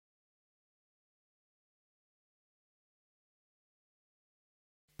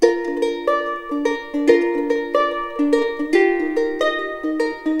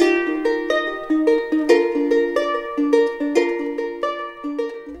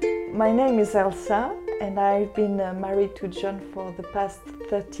My name is Elsa and I've been married to John for the past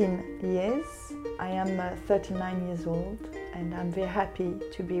 13 years. I am 39 years old and I'm very happy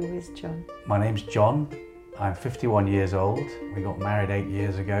to be with John. My name's John. I'm 51 years old. We got married 8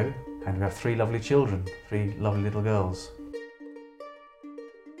 years ago and we have 3 lovely children, 3 lovely little girls.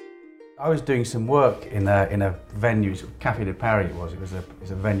 I was doing some work in a venue, Café de Paris it was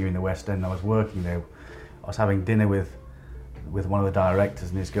a venue in the West End. I was working there. I was having dinner with one of the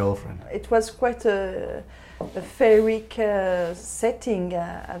directors and his girlfriend. It was quite a feeric setting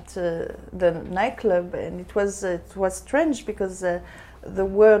at the nightclub, and it was strange because the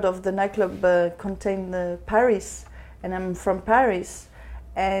word of the nightclub contained Paris, and I'm from Paris,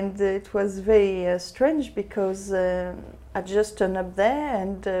 and it was very strange because I just turned up there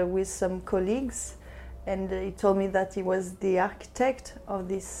and with some colleagues, and he told me that he was the architect of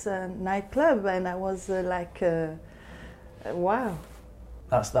this nightclub, and I was like, wow.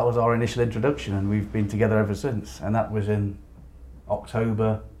 That was our initial introduction, and we've been together ever since, and that was in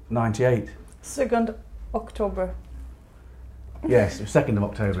October '98. 2nd October. Yes, the 2nd of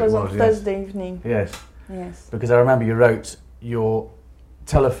October. It was on Thursday evening. Yes. Yes. Because I remember you wrote your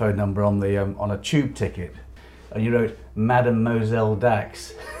telephone number on the on a tube ticket, and you wrote Madame Moselle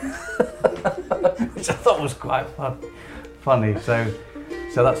Dax, which I thought was quite funny. So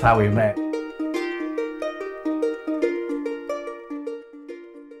that's how we met.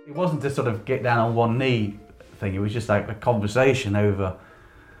 It wasn't to sort of get down on one knee thing. It was just like a conversation over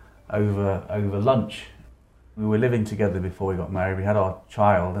lunch. We were living together before we got married. We had our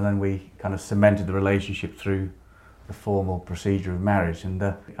child, and then we kind of cemented the relationship through the formal procedure of marriage. And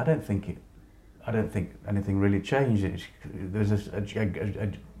I don't think anything really changed. There's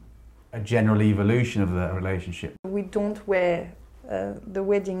a general evolution of the relationship. We don't wear the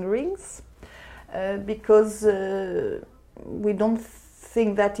wedding rings because we don't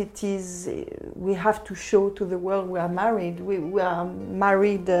think that it is, we have to show to the world we are married. We are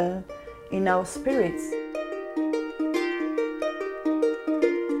married in our spirits.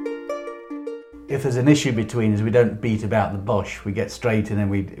 If there's an issue between us, we don't beat about the bush. We get straight in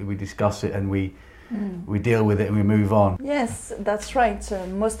and we discuss it and we deal with it and we move on. Yes, that's right.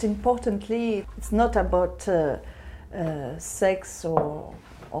 Most importantly, it's not about sex or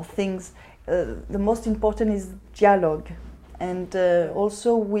things. The most important is dialogue. And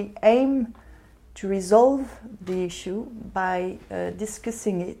also we aim to resolve the issue by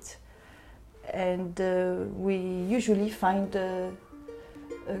discussing it. And we usually find a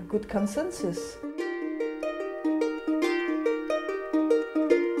good consensus.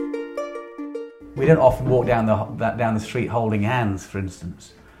 We don't often walk down the street holding hands, for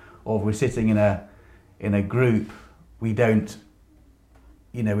instance, or if we're sitting in a group, we don't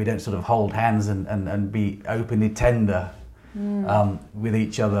sort of hold hands and be openly tender with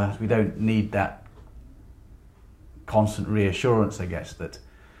each other. We don't need that constant reassurance, I guess, that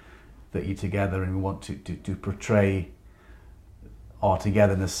you're together, and we want to portray our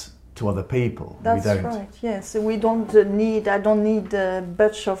togetherness to other people. That's right, yes. We don't need, I don't need a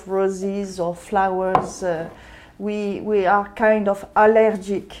bunch of roses or flowers. We are kind of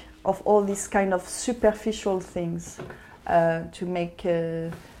allergic of all these kind of superficial things to make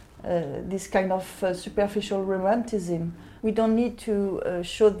this kind of superficial romanticism. We don't need to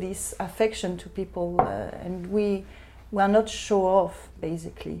show this affection to people, and we are not show off,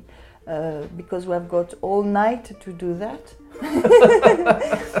 basically, because we have got all night to do that.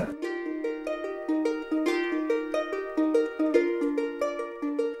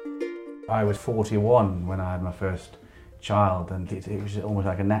 I was 41 when I had my first child, and it was almost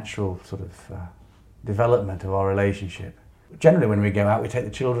like a natural sort of development of our relationship. Generally, when we go out, we take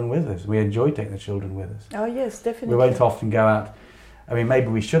the children with us. We enjoy taking the children with us. Oh yes, definitely. We won't often go out. I mean, maybe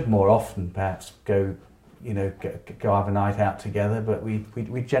we should more often, perhaps, go have a night out together. But we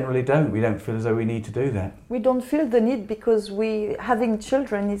generally don't. We don't feel as though we need to do that. We don't feel the need because having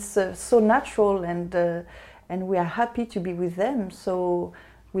children is so natural, and we are happy to be with them. So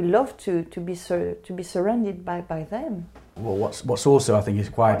we love to be surrounded by them. Well, what's also, I think, is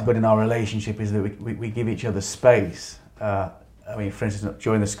quite good in our relationship is that we give each other space. I mean, for instance,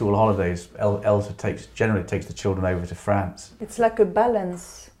 during the school holidays, Elsa generally takes the children over to France. It's like a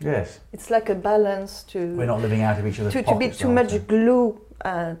balance. Yes. It's like a balance to... We're not living out of each other's pockets. To be too much glue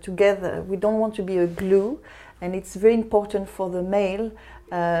together. We don't want to be a glue, and it's very important for the male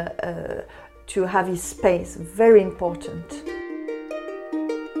to have his space. Very important.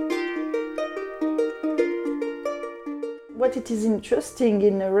 What it is interesting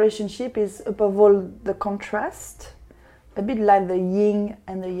in a relationship is, above all, the contrast. A bit like the yin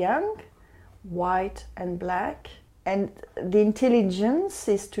and the yang, white and black, And the intelligence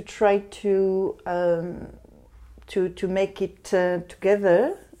is to try to make it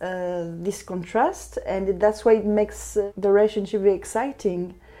together, this contrast, and that's why it makes the relationship very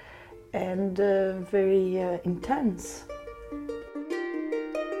exciting and very intense.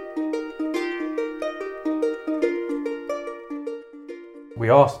 We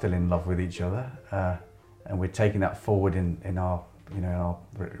are still in love with each other, and we're taking that forward in our, in our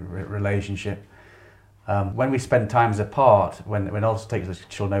relationship. When we spend times apart, when Elsa takes the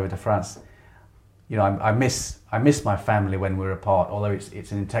children over to France, I miss my family when we're apart. Although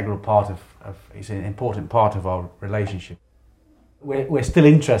it's an integral part it's an important part of our relationship. We're still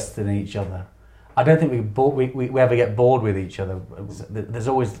interested in each other. I don't think we ever get bored with each other. There's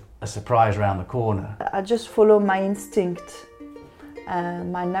always a surprise around the corner. I just follow my instinct.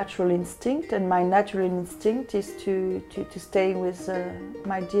 My natural instinct, and my natural instinct is to stay with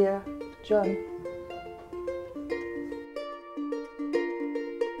my dear John.